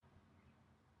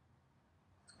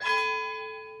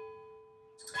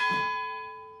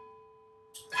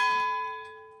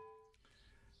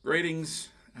Greetings.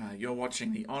 You're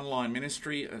watching the online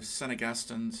ministry of St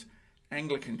Augustine's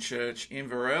Anglican Church in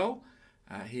Inverell,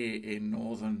 here in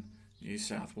northern New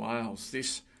South Wales.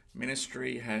 This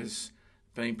ministry has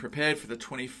been prepared for the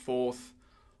 24th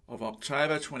of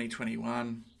October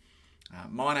 2021.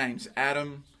 My name's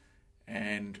Adam,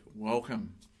 and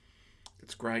welcome.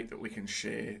 It's great that we can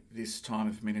share this time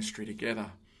of ministry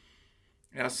together.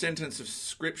 Our sentence of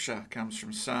scripture comes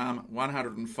from Psalm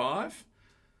 105.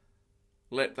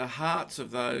 Let the hearts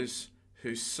of those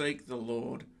who seek the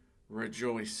Lord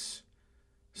rejoice.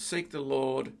 Seek the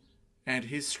Lord and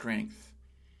his strength.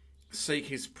 Seek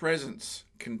his presence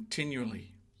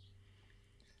continually.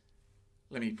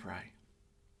 Let me pray.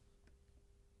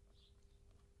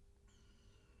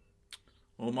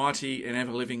 Almighty and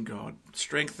ever-living God,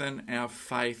 strengthen our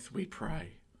faith, we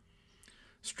pray.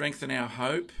 Strengthen our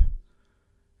hope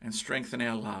and strengthen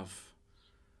our love.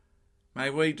 May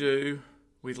we do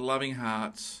with loving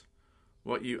hearts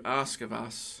what you ask of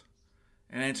us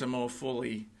and enter more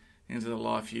fully into the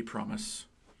life you promise.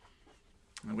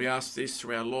 And we ask this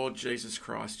through our Lord Jesus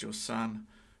Christ, your Son,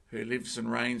 who lives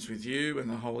and reigns with you and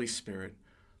the Holy Spirit,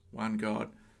 one God,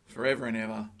 forever and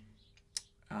ever.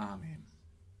 Amen.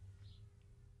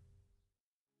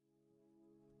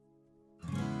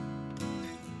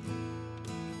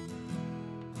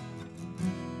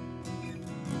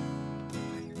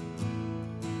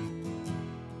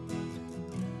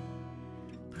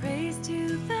 Praise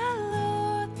to the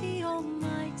Lord, the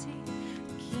Almighty,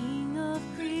 King of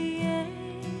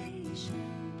creation.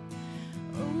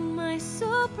 Oh, my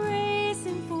soul, praise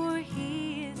him, for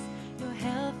he is your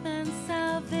health and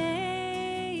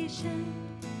salvation.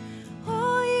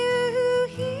 All you who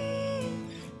hear,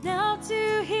 now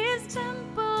to his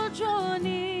temple draw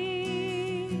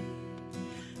near.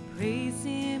 Praise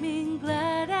him in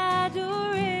glad adoration.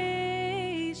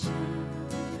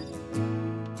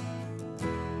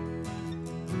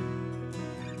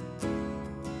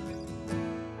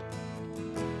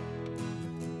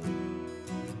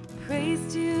 Praise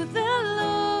to the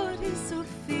Lord, who so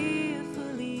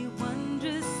fearfully,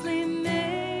 wondrously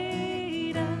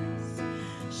made us.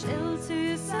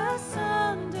 Shelters us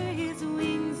under his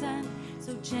wings and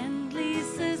so gently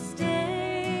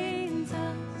sustains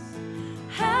us.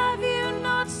 Have you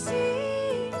not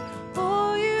seen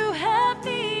all you have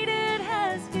needed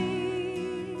has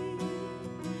been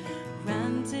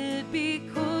granted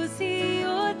because he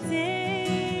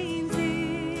ordains it?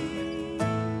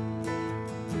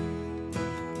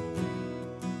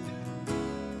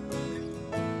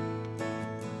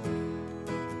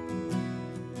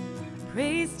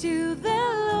 Praise to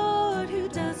the Lord, who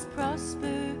does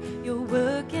prosper your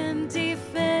work and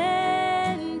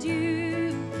defend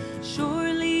you.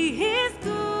 Surely his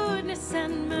goodness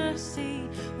and mercy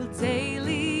will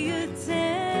daily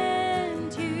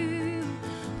attend you.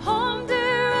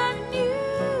 Ponder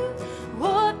anew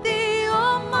what the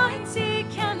Almighty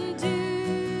can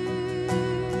do,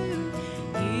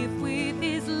 if with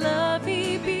his love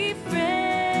he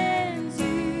befriends you.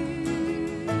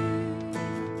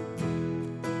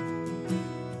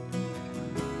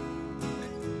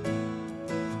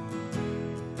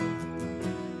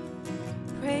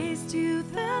 Praise to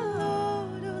the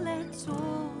Lord, oh let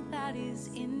all that is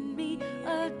in me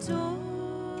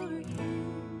adore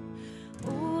him.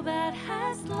 All that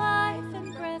has life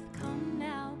and breath, come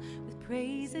now with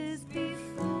praises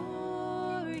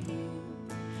before him.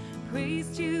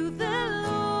 Praise to the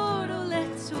Lord, oh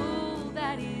let all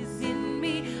that is in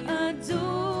me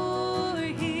adore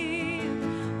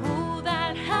him. All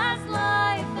that has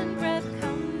life and breath,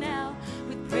 come now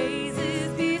with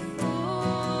praises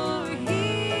before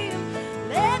him.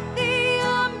 Let the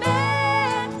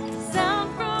amen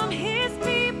sound from his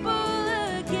people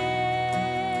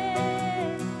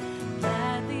again,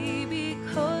 gladly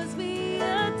because we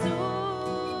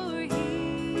adore him.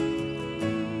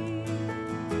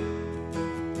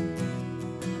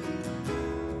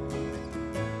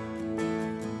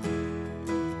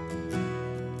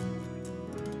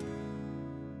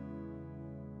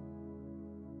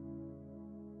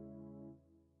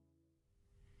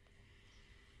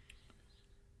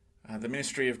 The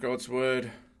ministry of God's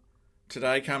Word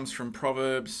today comes from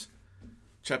Proverbs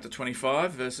chapter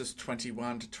 25, verses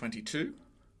 21 to 22,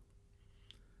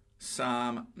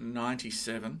 Psalm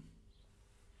 97,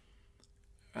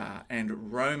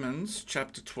 and Romans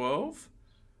chapter 12,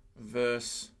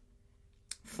 verse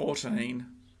 14,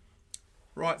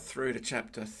 right through to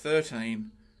chapter 13,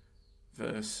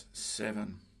 verse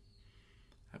 7.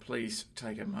 Please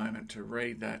take a moment to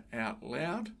read that out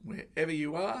loud, wherever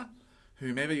you are,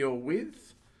 whomever you're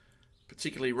with,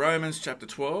 particularly Romans chapter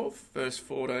 12, verse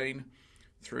 14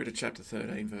 through to chapter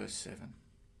 13, verse 7.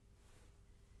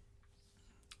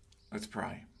 Let's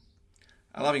pray.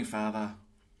 Our loving Father,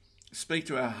 speak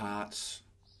to our hearts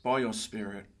by your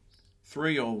Spirit, through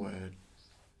your word,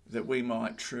 that we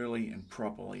might truly and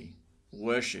properly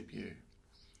worship you.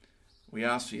 We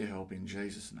ask for your help in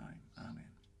Jesus' name. Amen.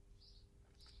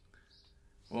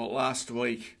 Well, last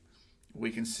week we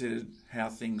considered how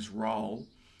things roll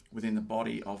within the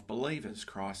body of believers,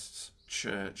 Christ's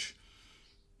church.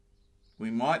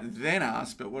 We might then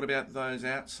ask, but what about those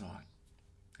outside?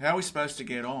 How are we supposed to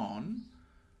get on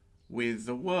with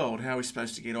the world? How are we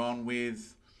supposed to get on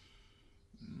with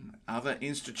other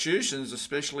institutions,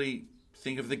 especially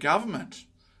think of the government?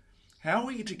 How are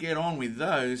we to get on with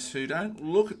those who don't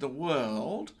look at the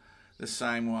world the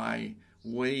same way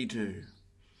we do?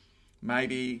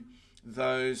 Maybe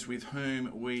those with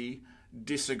whom we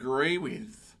disagree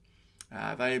with.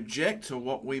 They object to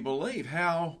what we believe.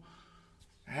 How's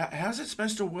it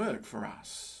supposed to work for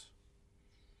us?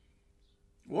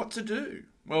 What to do?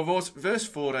 Well, verse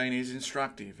 14 is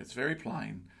instructive. It's very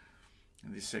plain.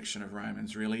 And this section of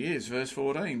Romans really is. Verse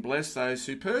 14, bless those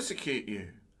who persecute you.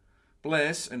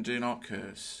 Bless and do not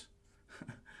curse.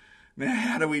 Now,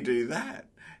 how do we do that?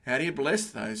 How do you bless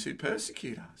those who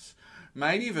persecute us?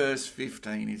 Maybe verse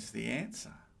 15 is the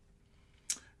answer.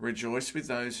 Rejoice with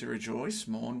those who rejoice,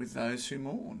 mourn with those who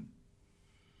mourn.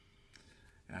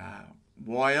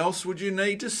 Why else would you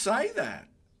need to say that?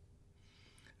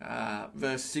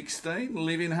 Verse 16,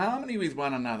 live in harmony with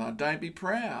one another. Don't be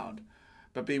proud,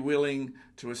 but be willing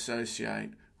to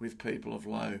associate with people of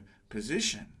low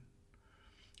position.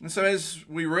 And so as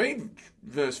we read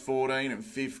verse 14 and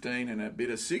 15 and a bit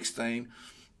of 16,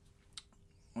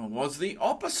 well, was the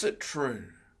opposite true?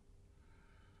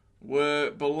 Were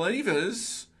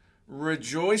believers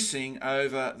rejoicing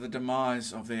over the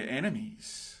demise of their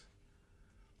enemies?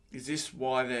 Is this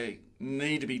why they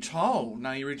need to be told,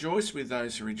 no, you rejoice with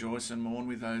those who rejoice and mourn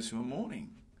with those who are mourning?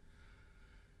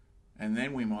 And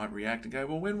then we might react and go,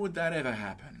 well, when would that ever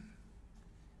happen?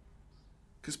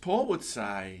 Because Paul would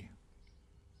say,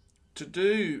 to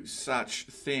do such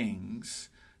things,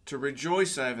 to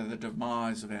rejoice over the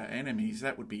demise of our enemies,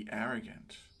 that would be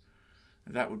arrogant.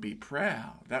 That would be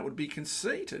proud. That would be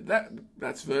conceited.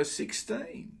 That's verse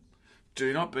 16.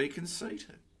 Do not be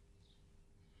conceited.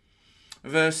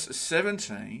 Verse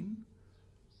 17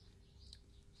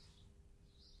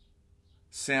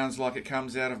 sounds like it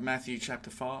comes out of Matthew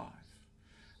chapter 5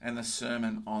 and the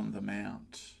Sermon on the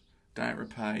Mount. Don't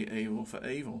repay evil for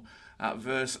evil.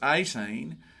 Verse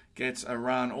 18 gets a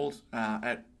run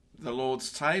at the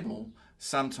Lord's table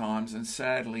sometimes, and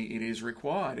sadly it is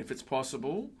required. If it's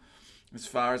possible, as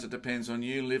far as it depends on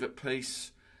you, live at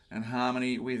peace and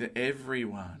harmony with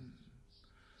everyone.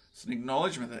 It's an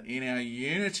acknowledgement that in our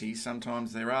unity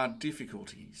sometimes there are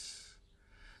difficulties.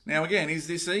 Now again, is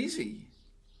this easy?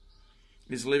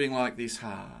 Is living like this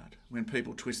hard when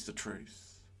people twist the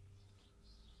truth?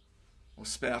 Or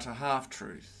spout a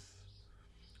half-truth?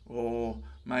 Or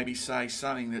maybe say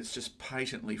something that's just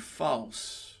patently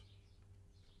false?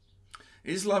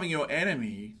 Is loving your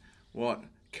enemy what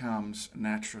comes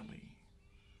naturally?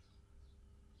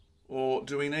 Or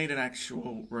do we need an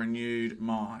actual renewed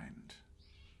mind,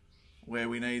 where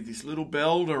we need this little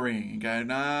bell to ring and go,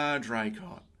 no,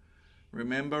 Draycott,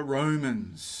 remember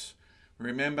Romans.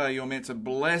 Remember you're meant to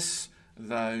bless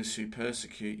those who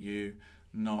persecute you,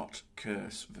 not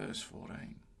curse, verse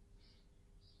 14.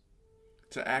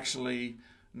 To actually,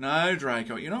 no,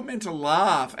 Draycott, you're not meant to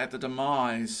laugh at the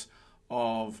demise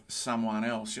of someone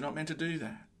else. You're not meant to do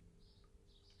that.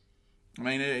 I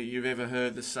mean, you've ever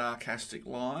heard the sarcastic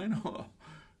line, oh,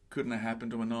 couldn't have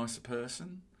happened to a nicer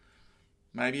person?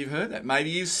 Maybe you've heard that. Maybe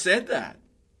you've said that.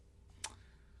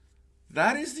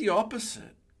 That is the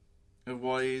opposite of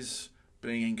what is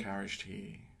being encouraged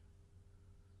here.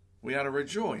 We are to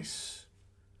rejoice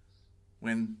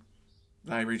when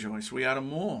they rejoice. We are to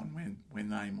mourn when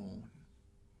they mourn.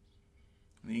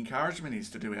 And the encouragement is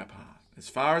to do our part. As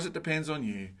far as it depends on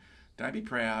you, don't be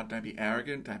proud, don't be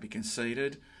arrogant, don't be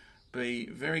conceited. Be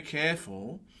very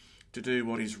careful to do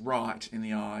what is right in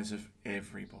the eyes of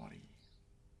everybody.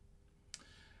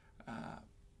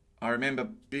 I remember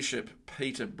Bishop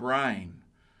Peter Brain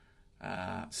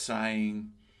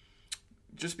saying,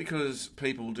 just because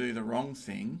people do the wrong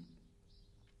thing,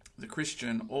 the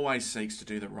Christian always seeks to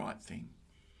do the right thing.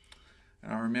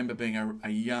 And I remember being a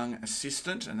young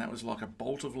assistant, and that was like a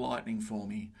bolt of lightning for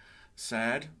me.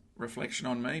 Sad reflection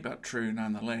on me, but true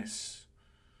nonetheless.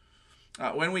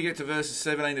 When we get to verses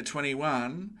 17 to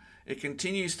 21, it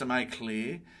continues to make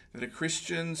clear that a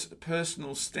Christian's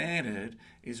personal standard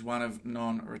is one of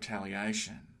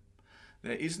non-retaliation.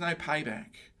 There is no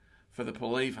payback for the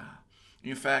believer.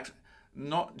 In fact,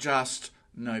 not just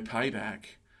no payback,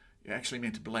 you're actually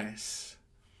meant to bless.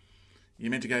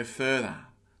 You're meant to go further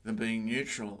than being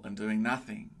neutral and doing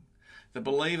nothing. The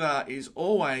believer is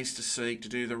always to seek to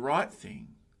do the right thing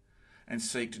and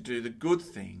seek to do the good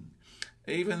thing,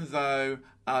 even though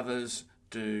others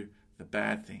do the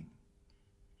bad thing.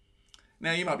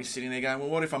 Now, you might be sitting there going, well,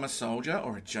 what if I'm a soldier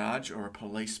or a judge or a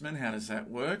policeman? How does that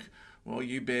work? Well,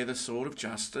 you bear the sword of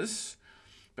justice,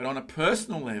 but on a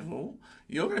personal level,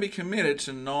 you're going to be committed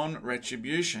to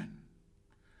non-retribution,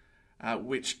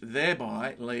 which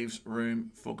thereby leaves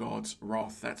room for God's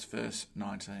wrath. That's verse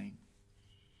 19.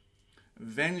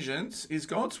 Vengeance is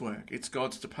God's work. It's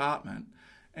God's department.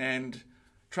 And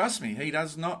trust me, he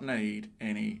does not need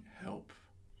any help.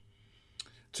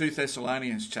 2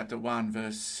 Thessalonians chapter 1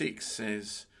 verse 6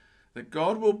 says that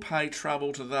God will pay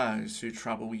trouble to those who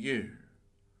trouble you.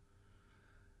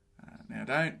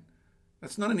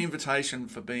 That's not an invitation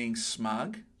for being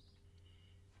smug,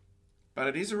 but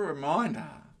it is a reminder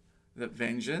that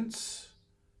vengeance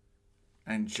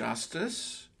and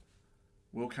justice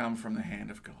will come from the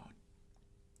hand of God.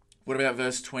 What about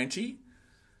verse 20?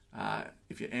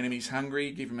 If your enemy's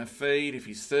hungry, give him a feed. If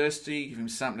he's thirsty, give him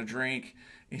something to drink.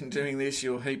 In doing this,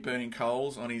 you'll heap burning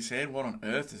coals on his head. What on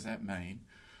earth does that mean?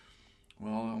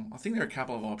 Well, I think there are a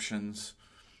couple of options.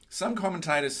 Some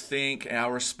commentators think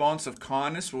our response of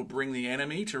kindness will bring the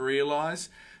enemy to realise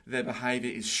their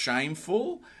behaviour is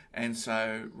shameful, and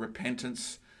so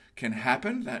repentance can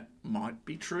happen. That might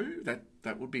be true.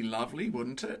 That would be lovely,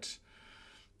 wouldn't it?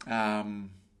 That's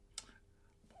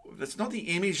not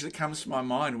the image that comes to my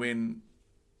mind when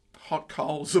hot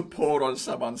coals are poured on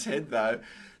someone's head, though.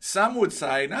 Some would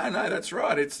say, no, that's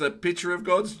right. It's the picture of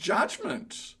God's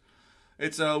judgment.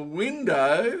 It's a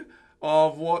window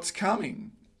of what's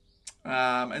coming.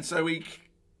 But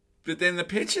then the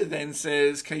picture then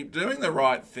says, keep doing the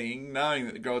right thing, knowing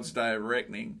that God's day of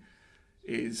reckoning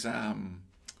is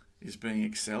being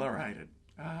accelerated.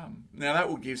 Now that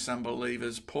will give some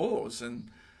believers pause, and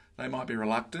they might be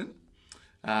reluctant.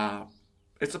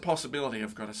 It's a possibility,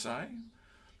 I've got to say.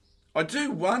 I do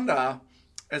wonder,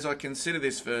 as I consider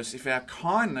this verse, if our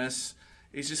kindness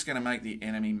is just going to make the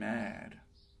enemy mad.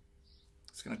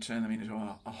 It's going to turn them into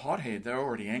a hothead. They're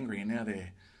already angry, and now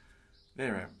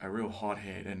they're a real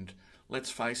hothead. And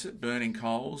let's face it, burning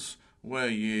coals were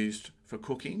used for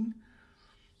cooking.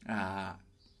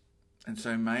 And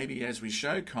so maybe as we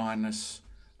show kindness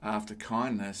after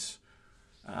kindness,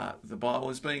 the Bible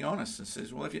is being honest and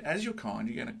says, well, as you're kind,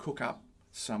 you're going to cook up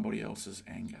somebody else's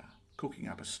anger, cooking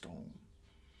up a storm.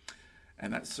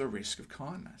 And that's the risk of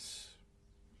kindness.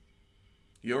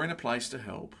 You're in a place to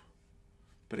help,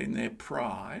 but in their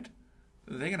pride,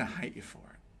 they're going to hate you for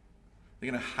it.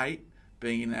 They're going to hate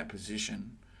being in that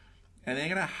position, and they're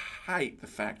going to hate the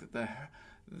fact that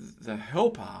the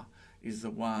helper is the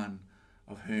one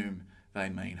of whom they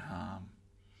mean harm.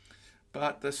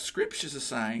 But the scriptures are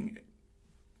saying,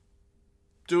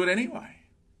 do it anyway.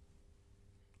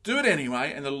 Do it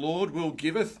anyway, and the Lord will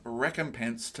giveth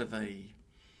recompense to thee.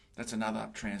 That's another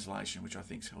translation which I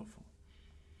think is helpful.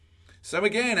 So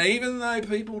again, even though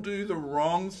people do the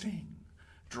wrong thing,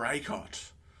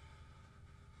 Dracot,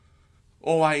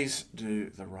 always do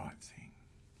the right thing.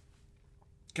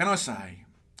 Can I say,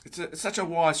 it's such a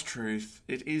wise truth.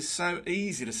 It is so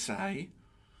easy to say.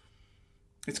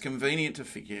 It's convenient to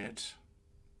forget.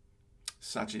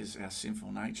 Such is our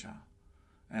sinful nature,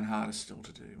 and harder still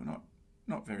to do. We're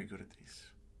not very good at this.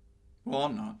 Well,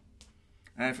 I'm not.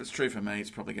 And if it's true for me, it's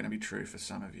probably going to be true for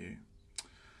some of you.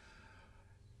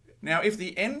 Now, if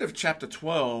the end of chapter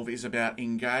 12 is about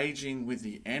engaging with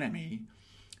the enemy,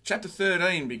 chapter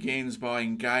 13 begins by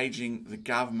engaging the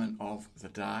government of the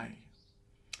day.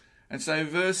 And so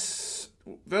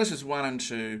verses 1 and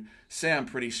 2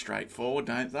 sound pretty straightforward,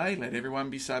 don't they? Let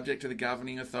everyone be subject to the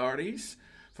governing authorities,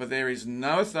 for there is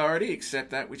no authority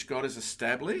except that which God has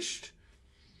established.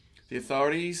 The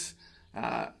authorities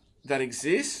that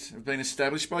exist have been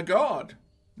established by God.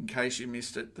 In case you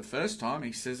missed it the first time,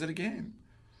 he says it again.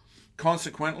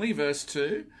 Consequently, verse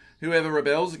 2, whoever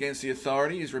rebels against the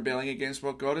authority is rebelling against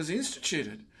what God has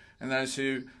instituted, and those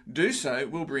who do so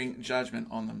will bring judgment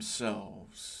on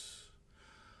themselves.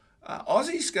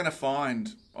 Aussies are going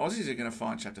to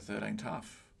find chapter 13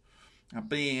 tough.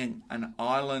 Being an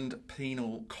island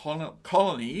penal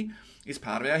colony is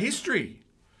part of our history.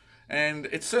 And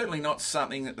it's certainly not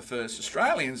something that the first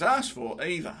Australians asked for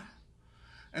either.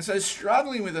 And so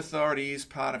struggling with authority is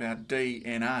part of our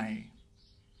DNA.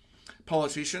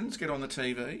 Politicians get on the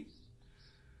TV.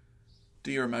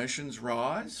 Do your emotions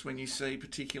rise when you see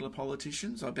particular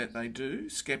politicians? I bet they do.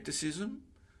 Scepticism.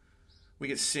 We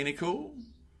get cynical.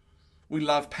 We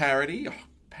love parody.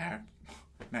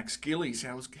 Max Gillies,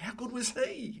 how good was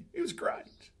he? He was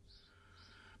great.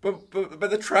 But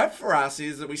the trap for us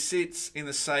is that we sit in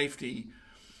the safety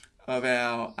of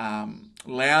our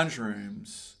lounge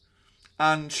rooms,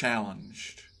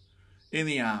 unchallenged, in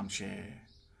the armchair.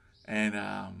 And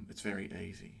it's very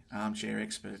easy. Armchair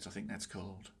experts, I think that's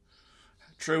called.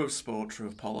 True of sport, true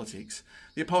of politics.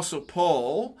 The Apostle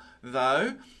Paul,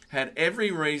 though, had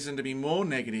every reason to be more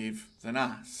negative than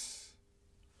us.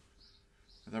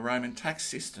 The Roman tax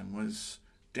system was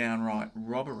downright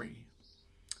robbery.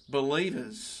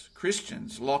 Believers,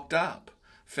 Christians, locked up,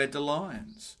 fed to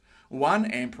lions. One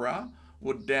emperor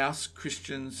would douse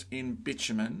Christians in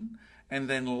bitumen and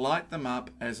then light them up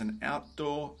as an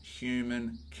outdoor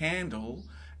human candle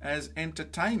as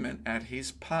entertainment at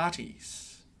his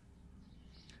parties.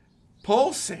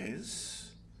 Paul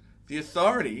says the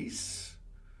authorities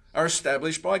are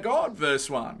established by God, verse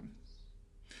 1.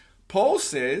 Paul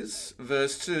says,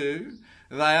 verse 2,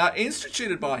 they are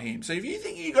instituted by him. So if you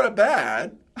think you got it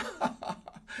bad,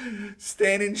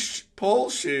 stand in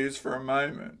Paul's shoes for a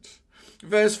moment.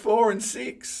 Verse 4 and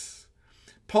 6,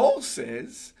 Paul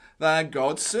says they are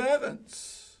God's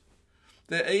servants.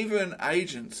 They're even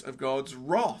agents of God's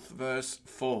wrath, verse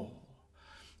 4.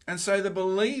 And so the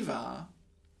believer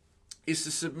is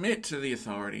to submit to the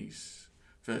authorities,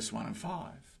 verse 1 and 5.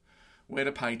 We're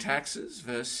to pay taxes,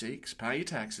 verse 6, pay your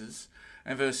taxes.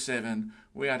 And verse 7,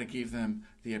 we are to give them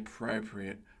the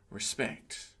appropriate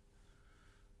respect.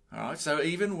 All right, so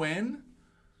even when,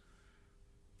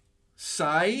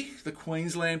 say, the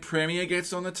Queensland Premier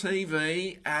gets on the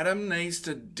TV, Adam needs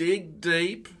to dig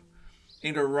deep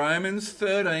into Romans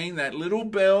 13, that little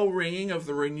bell ringing of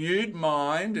the renewed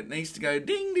mind. It needs to go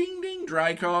ding, ding, ding,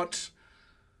 Dracot.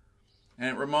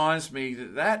 And it reminds me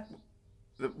that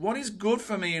what is good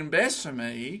for me and best for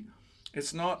me,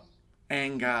 it's not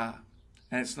anger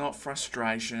and it's not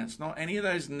frustration. It's not any of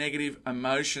those negative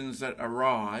emotions that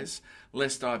arise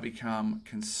lest I become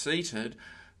conceited.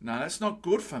 No, that's not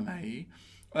good for me.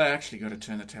 I actually got to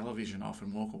turn the television off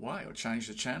and walk away or change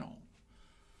the channel.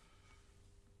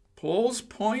 Paul's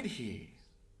point here,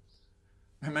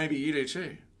 and maybe you do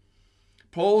too,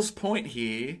 Paul's point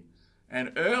here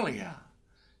and earlier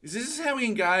is this is how we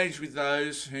engage with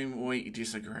those whom we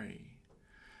disagree.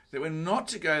 That we're not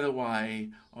to go the way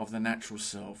of the natural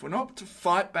self. We're not to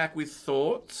fight back with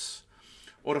thoughts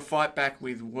or to fight back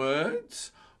with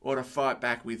words or to fight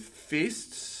back with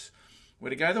fists.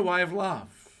 We're to go the way of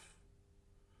love.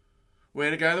 We're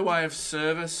to go the way of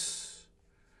service.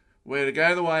 We're to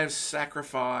go the way of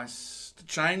sacrifice, to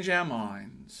change our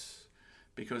minds,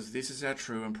 because this is our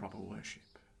true and proper worship.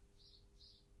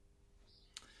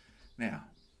 Now,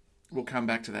 we'll come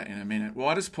back to that in a minute.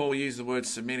 Why does Paul use the word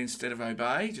submit instead of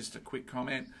obey? Just a quick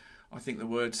comment. I think the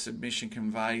word submission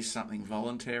conveys something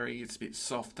voluntary. It's a bit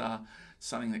softer,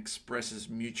 something that expresses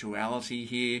mutuality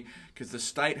here, because the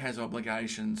state has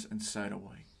obligations and so do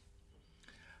we.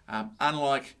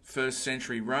 Unlike first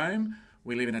century Rome,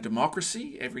 we live in a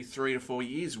democracy. Every 3 to 4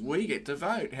 years we get to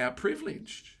vote. How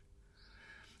privileged.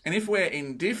 And if we're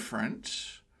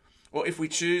indifferent, or if we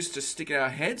choose to stick our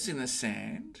heads in the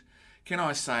sand, can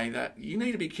I say that you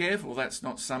need to be careful that's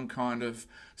not some kind of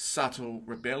subtle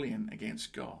rebellion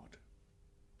against God.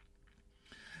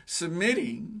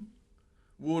 Submitting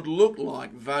would look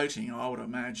like voting, I would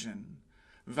imagine.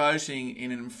 Voting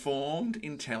in an informed,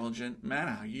 intelligent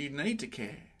manner. You need to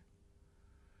care.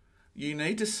 You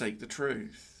need to seek the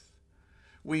truth.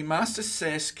 We must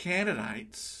assess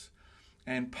candidates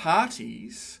and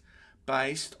parties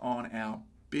based on our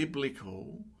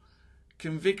biblical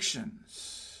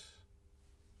convictions.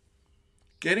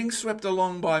 Getting swept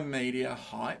along by media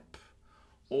hype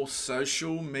or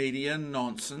social media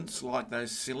nonsense like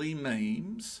those silly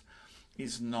memes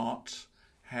is not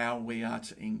how we are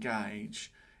to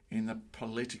engage in the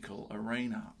political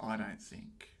arena, I don't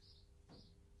think.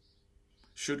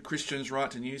 Should Christians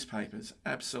write to newspapers?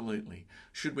 Absolutely.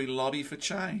 Should we lobby for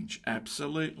change?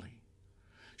 Absolutely.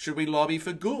 Should we lobby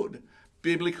for good,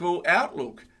 biblical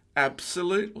outlook?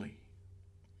 Absolutely.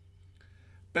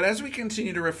 But as we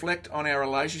continue to reflect on our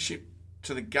relationship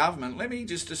to the government, let me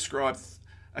just describe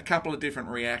a couple of different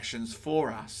reactions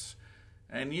for us.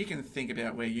 And you can think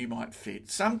about where you might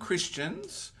fit. Some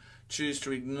Christians choose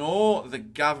to ignore the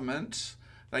government.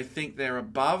 They think they're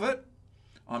above it.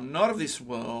 I'm not of this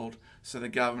world, so the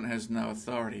government has no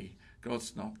authority.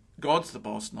 God's the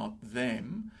boss, not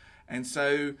them. And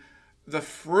so the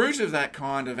fruit of that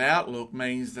kind of outlook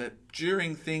means that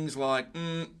during things like,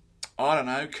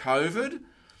 COVID,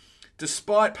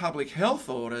 despite public health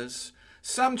orders,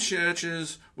 some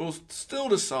churches will still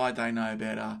decide they know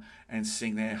better and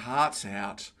sing their hearts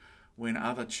out when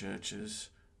other churches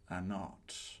are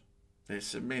not. They're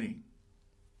submitting.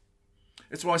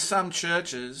 It's why some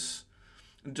churches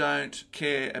don't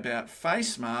care about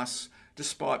face masks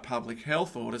despite public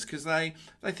health orders, because they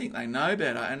think they know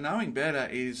better, and knowing better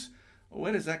is,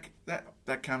 where does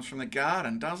that comes from the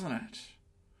garden, doesn't it?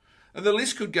 The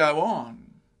list could go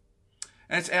on.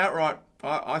 And it's outright,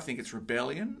 I think it's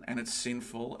rebellion, and it's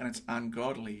sinful, and it's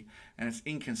ungodly, and it's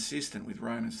inconsistent with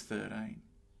Romans 13.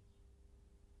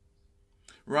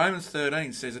 Romans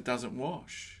 13 says it doesn't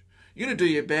wash. You're going to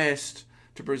do your best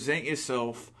to present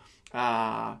yourself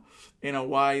in a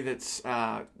way that's,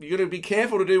 you've got to be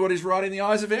careful to do what is right in the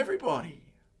eyes of everybody.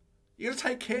 You've got to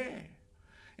take care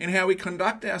in how we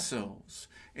conduct ourselves,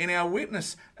 in our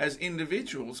witness as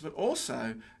individuals, but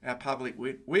also our public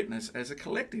witness as a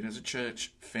collective, as a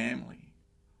church family.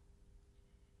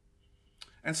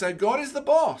 And so God is the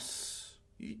boss,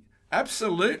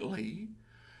 absolutely,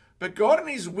 but God in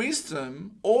his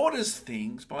wisdom orders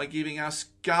things by giving us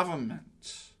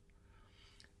government,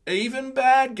 even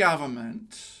bad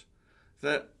government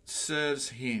that serves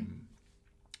him.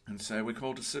 And so we're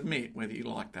called to submit, whether you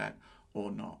like that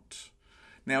or not.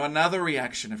 Now, another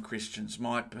reaction of Christians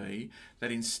might be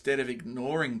that instead of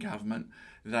ignoring government,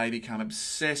 they become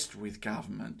obsessed with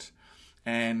government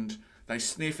and they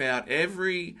sniff out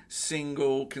every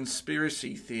single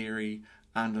conspiracy theory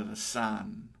under the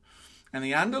sun. And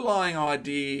the underlying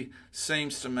idea,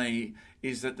 seems to me,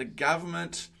 is that the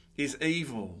government is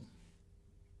evil.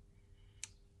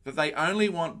 That they only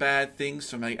want bad things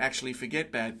for me, actually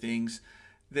forget bad things.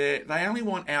 They only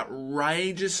want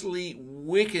outrageously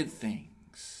wicked things.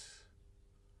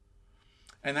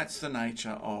 And that's the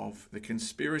nature of the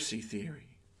conspiracy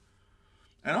theory.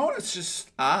 And I want to just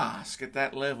ask at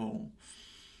that level,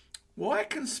 why are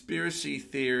conspiracy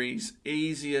theories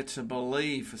easier to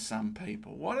believe for some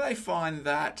people? Why do they find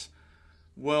that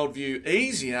worldview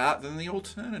easier than the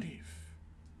alternative?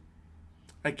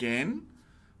 Again,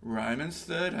 Romans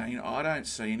 13, I don't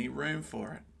see any room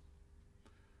for it.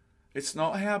 It's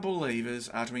not how believers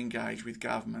are to engage with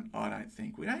government, I don't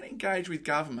think. We don't engage with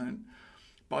government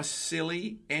by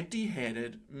silly,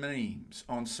 empty-headed memes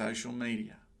on social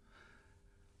media.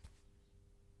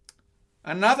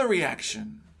 Another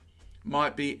reaction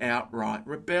might be outright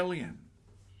rebellion,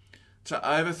 to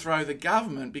overthrow the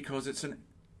government because it's an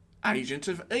agent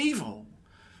of evil.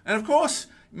 And of course,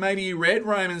 maybe you read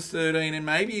Romans 13 and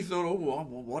maybe you thought, oh, well,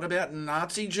 what about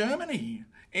Nazi Germany?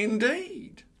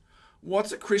 Indeed.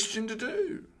 What's a Christian to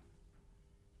do?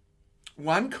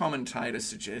 One commentator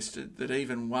suggested that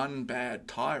even one bad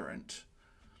tyrant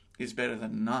is better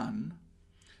than none,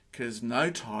 because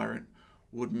no tyrant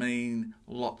would mean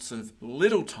lots of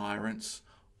little tyrants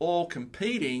all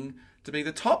competing to be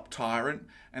the top tyrant,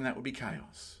 and that would be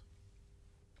chaos.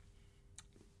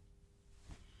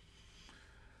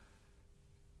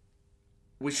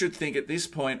 We should think at this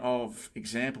point of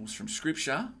examples from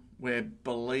Scripture where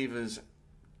believers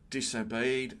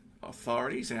disobeyed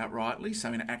authorities outrightly.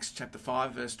 So in Acts chapter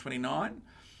 5, verse 29,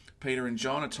 Peter and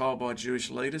John are told by Jewish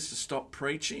leaders to stop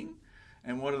preaching.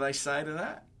 And what do they say to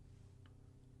that?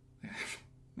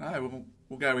 No,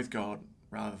 we'll go with God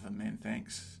rather than men,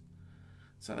 thanks.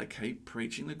 So they keep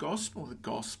preaching the gospel. The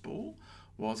gospel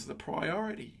was the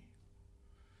priority.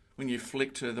 When you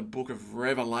flick to the book of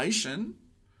Revelation,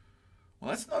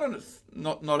 well, that's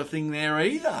not a thing there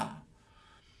either.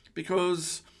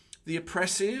 Because the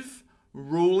oppressive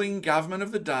ruling government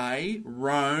of the day,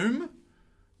 Rome,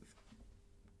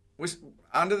 was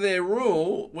under their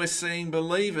rule, we're seeing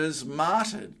believers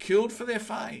martyred, killed for their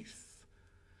faith.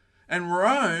 And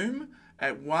Rome,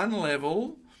 at one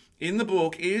level in the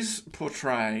book, is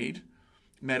portrayed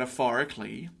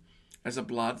metaphorically as a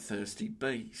bloodthirsty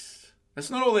beast. That's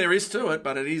not all there is to it,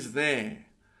 but it is there.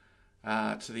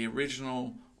 To the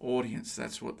original audience,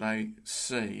 that's what they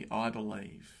see, I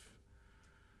believe.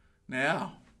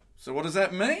 Now, so what does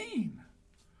that mean?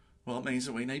 Well, it means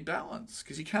that we need balance,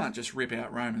 because you can't just rip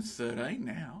out Romans 13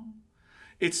 now.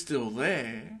 It's still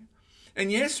there.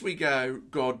 And yes, we go,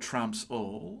 God trumps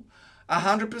all,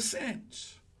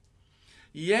 100%.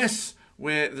 Yes,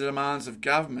 where the demands of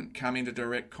government come into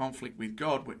direct conflict with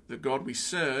God, with the God we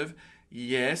serve,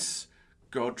 yes,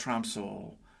 God trumps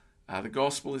all. The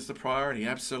gospel is the priority,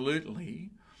 absolutely.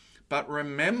 But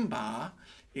remember,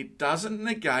 it doesn't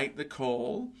negate the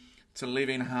call to live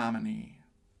in harmony.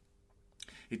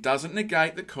 It doesn't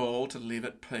negate the call to live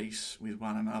at peace with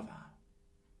one another.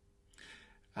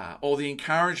 Or the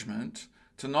encouragement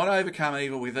to not overcome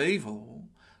evil with evil,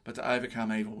 but to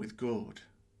overcome evil with good.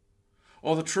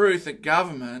 Or the truth that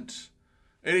government,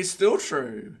 it is still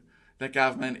true that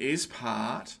government is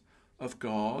part of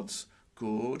God's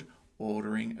good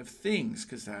ordering of things,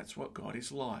 because that's what God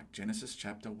is like. Genesis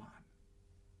chapter 1.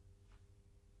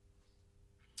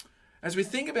 As we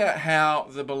think about how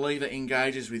the believer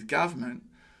engages with government,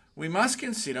 we must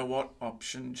consider what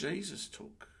option Jesus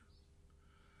took.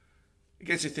 It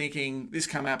gets you thinking. This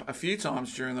came up a few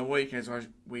times during the week as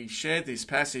we shared this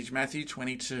passage, Matthew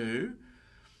 22.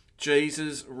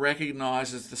 Jesus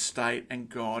recognises the state and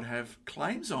God have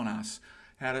claims on us.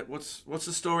 What's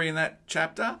the story in that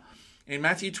chapter? In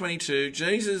Matthew 22,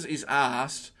 Jesus is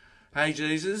asked, "Hey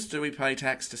Jesus, do we pay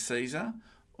tax to Caesar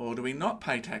or do we not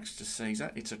pay tax to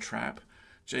Caesar?" It's a trap.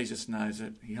 Jesus knows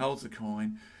it. He holds the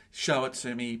coin. Show it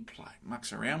to me. He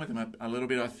mucks around with him a little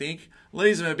bit, I think.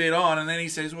 Leaves him a bit on, and then he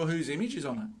says, "Well, whose image is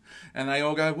on it?" And they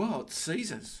all go, "Well, it's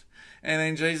Caesar's." And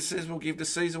then Jesus says, "Well, give to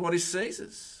Caesar what is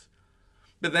Caesar's."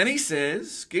 But then he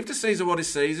says, "Give to Caesar what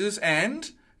is Caesar's,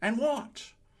 and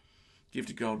what? Give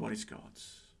to God what is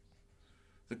God's."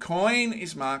 The coin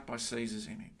is marked by Caesar's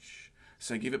image.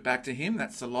 So give it back to him.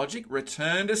 That's the logic.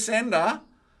 Return to sender.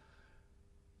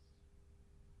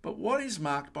 But what is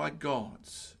marked by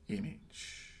God's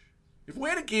image? If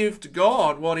we're to give to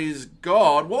God what is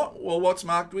God, what's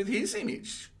marked with his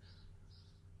image?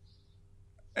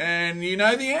 And you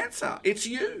know the answer. It's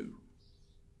you.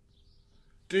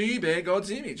 Do you bear God's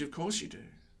image? Of course you do.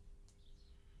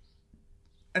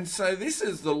 And so this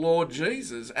is the Lord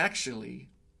Jesus, actually.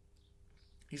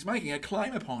 He's making a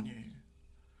claim upon you.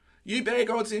 You bear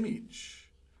God's image.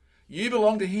 You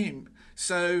belong to him.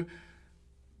 So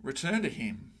return to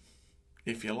him,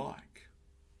 if you like.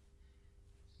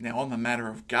 Now, on the matter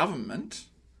of government,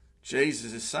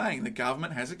 Jesus is saying the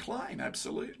government has a claim,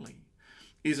 absolutely.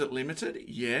 Is it limited?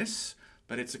 Yes,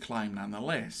 but it's a claim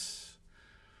nonetheless.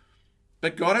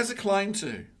 But God has a claim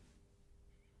too.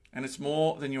 And it's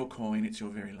more than your coin, it's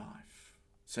your very life.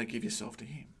 So give yourself to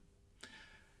him.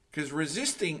 Because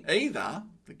resisting either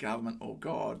the government or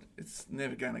God, it's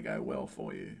never going to go well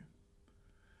for you.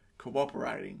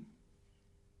 Cooperating,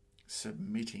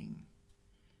 submitting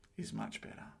is much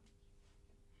better.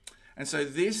 And so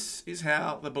this is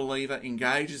how the believer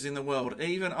engages in the world,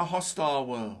 even a hostile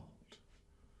world.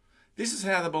 This is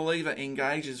how the believer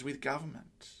engages with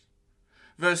government.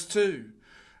 Verse 2,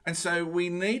 and so we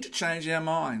need to change our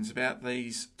minds about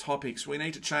these topics. We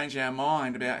need to change our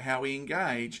mind about how we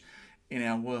engage in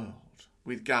our world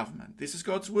with government. This is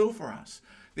God's will for us.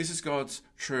 This is God's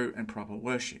true and proper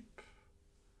worship.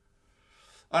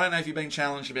 I don't know if you've been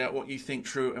challenged about what you think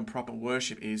true and proper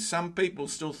worship is. Some people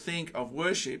still think of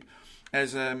worship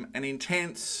as an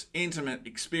intense, intimate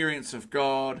experience of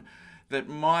God that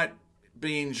might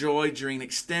be enjoyed during an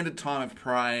extended time of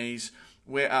praise,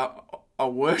 where a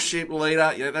worship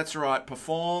leader, yeah, that's right,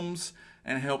 performs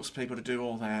and helps people to do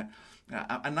all that.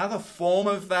 Another form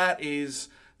of that is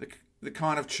the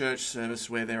kind of church service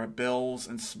where there are bells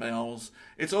and smells.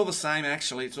 It's all the same,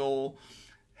 actually. It's all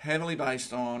heavily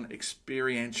based on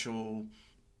experiential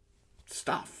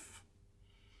stuff.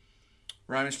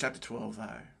 Romans chapter 12,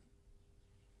 though.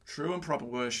 True and proper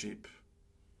worship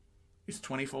is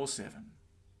 24/7,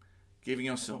 giving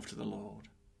yourself to the Lord.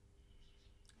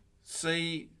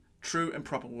 See true and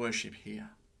proper worship here.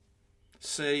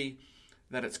 See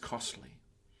that it's costly.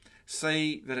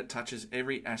 See that it touches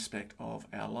every aspect of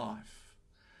our life.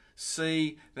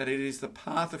 See that it is the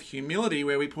path of humility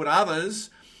where we put others,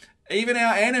 even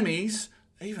our enemies,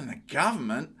 even the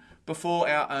government, before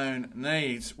our own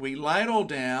needs. We lay it all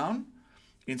down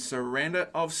in surrender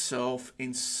of self,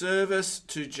 in service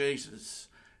to Jesus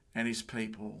and his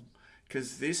people,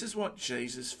 because this is what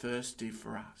Jesus first did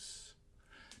for us.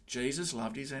 Jesus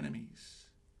loved his enemies.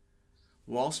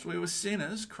 Whilst we were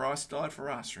sinners, Christ died for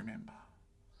us, remember.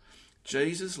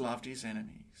 Jesus loved his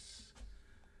enemies.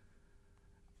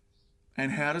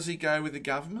 And how does he go with the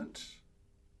government?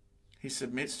 He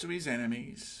submits to his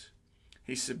enemies.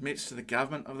 He submits to the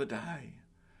government of the day,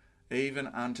 even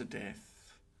unto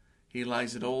death. He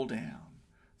lays it all down,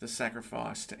 the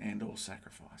sacrifice to end all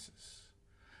sacrifices.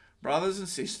 Brothers and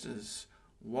sisters,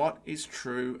 what is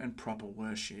true and proper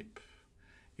worship?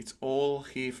 It's all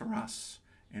here for us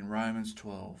in Romans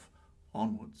 12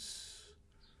 onwards.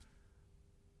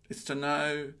 It's to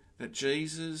know that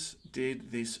Jesus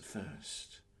did this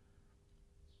first.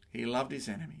 He loved his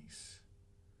enemies.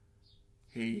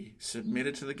 He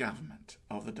submitted to the government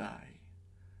of the day.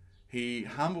 He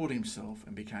humbled himself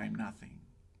and became nothing.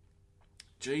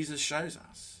 Jesus shows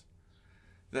us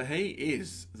that he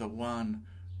is the one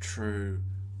true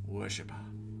worshipper.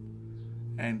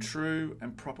 And true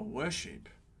and proper worship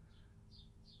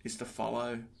is to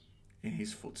follow in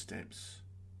his footsteps,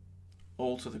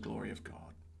 all to the glory of God.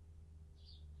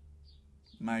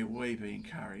 May we be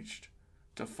encouraged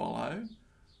to follow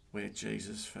where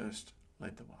Jesus first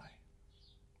led the way,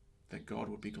 that God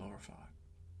would be glorified,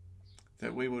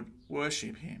 that we would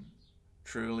worship him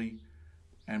truly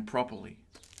and properly.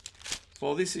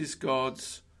 For this is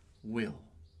God's will,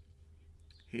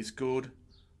 his good,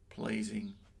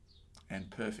 pleasing and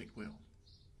perfect will.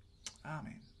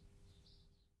 Amen.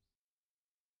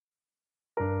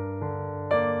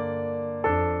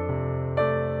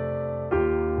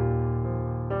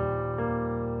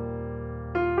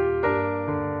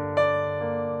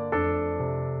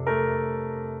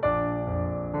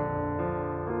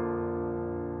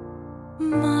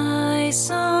 My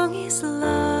song is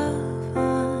love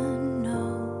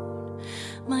unknown,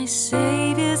 my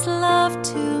Saviour's love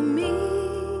to me,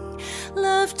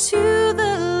 love to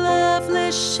the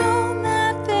loveless shown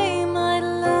that they might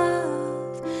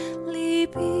lovely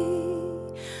be.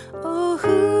 Oh,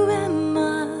 who am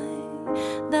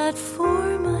I that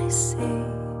for my sake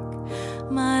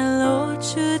my Lord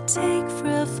should take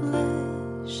frail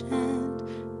flesh and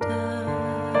die?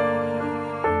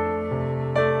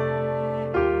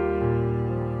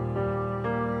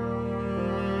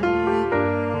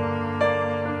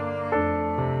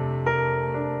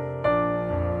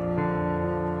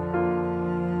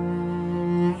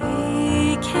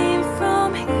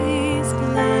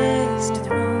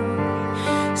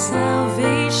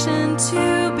 Salvation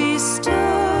to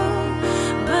bestow,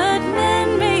 but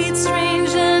men made strange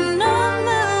and none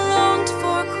that longed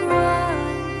for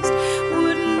Christ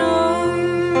would know.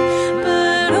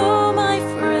 But oh, my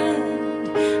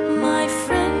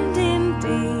friend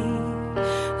indeed,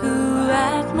 who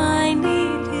at my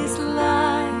need his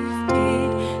life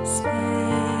did spare.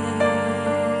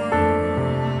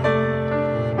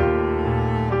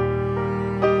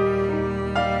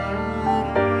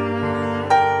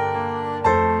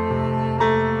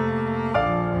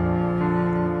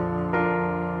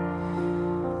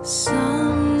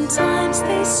 Sometimes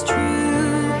they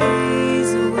strew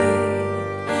his way,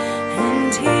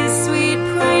 and his sweet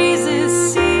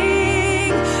praises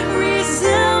sing,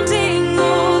 resounding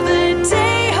all the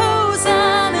day,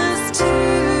 hosannas to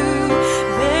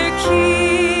their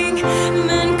King.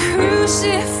 Then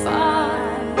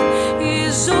crucified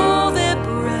is all their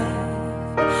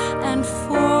breath, and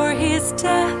for his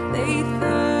death they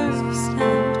thirst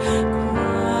and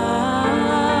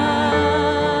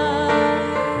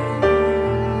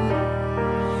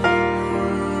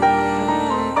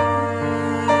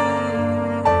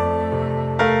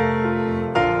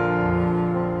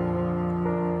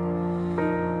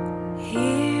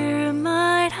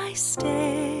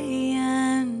stay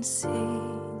and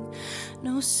sing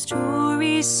no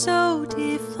story so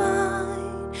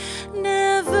divine.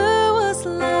 Never was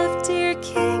love, dear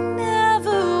King, never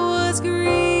was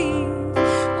grief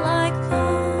like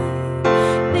thine.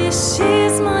 This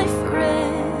is my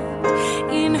friend,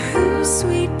 in whose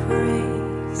sweet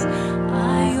praise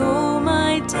I all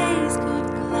my days could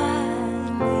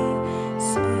gladly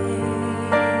spare.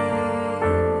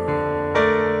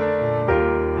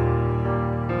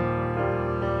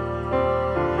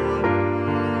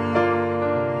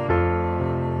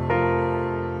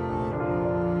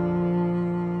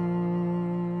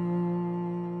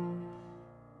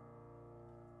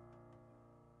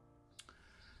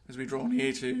 As we draw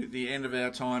near to the end of our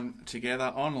time together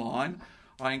online,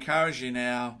 I encourage you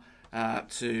now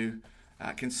to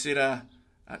consider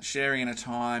sharing in a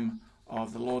time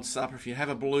of the Lord's Supper. If you have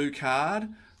a blue card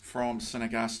from St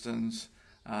Augustine's,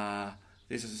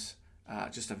 this is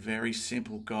just a very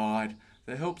simple guide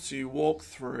that helps you walk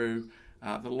through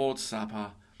the Lord's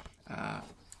Supper.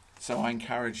 So I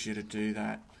encourage you to do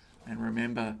that and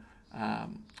remember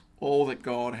all that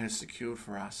God has secured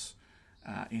for us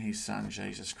in his Son,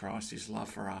 Jesus Christ, his love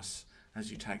for us.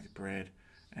 As you take the bread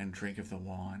and drink of the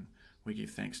wine, we give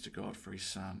thanks to God for his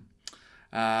Son.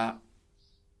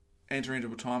 Enter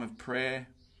into a time of prayer.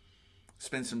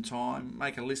 Spend some time.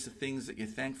 Make a list of things that you're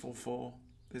thankful for.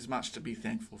 There's much to be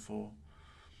thankful for.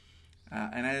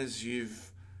 And as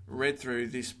you've read through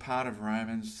this part of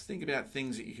Romans, think about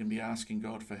things that you can be asking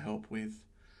God for help with.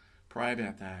 Pray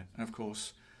about that. And of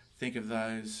course, think of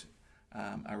those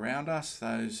around us,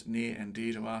 those near and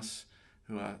dear to us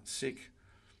who are sick,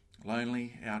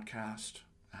 lonely, outcast,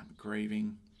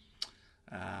 grieving.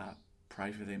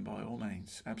 Pray for them by all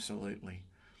means, absolutely.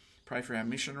 Pray for our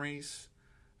missionaries,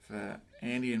 for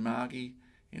Andy and Margie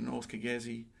in North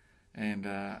Kagezi, and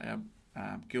our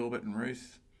Gilbert and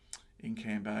Ruth in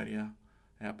Cambodia,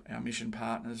 our mission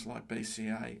partners like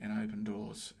BCA and Open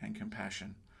Doors and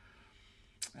Compassion,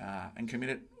 and commit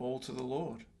it all to the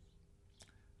Lord.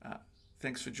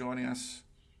 Thanks for joining us.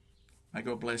 May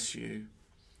God bless you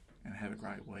and have a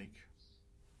great week.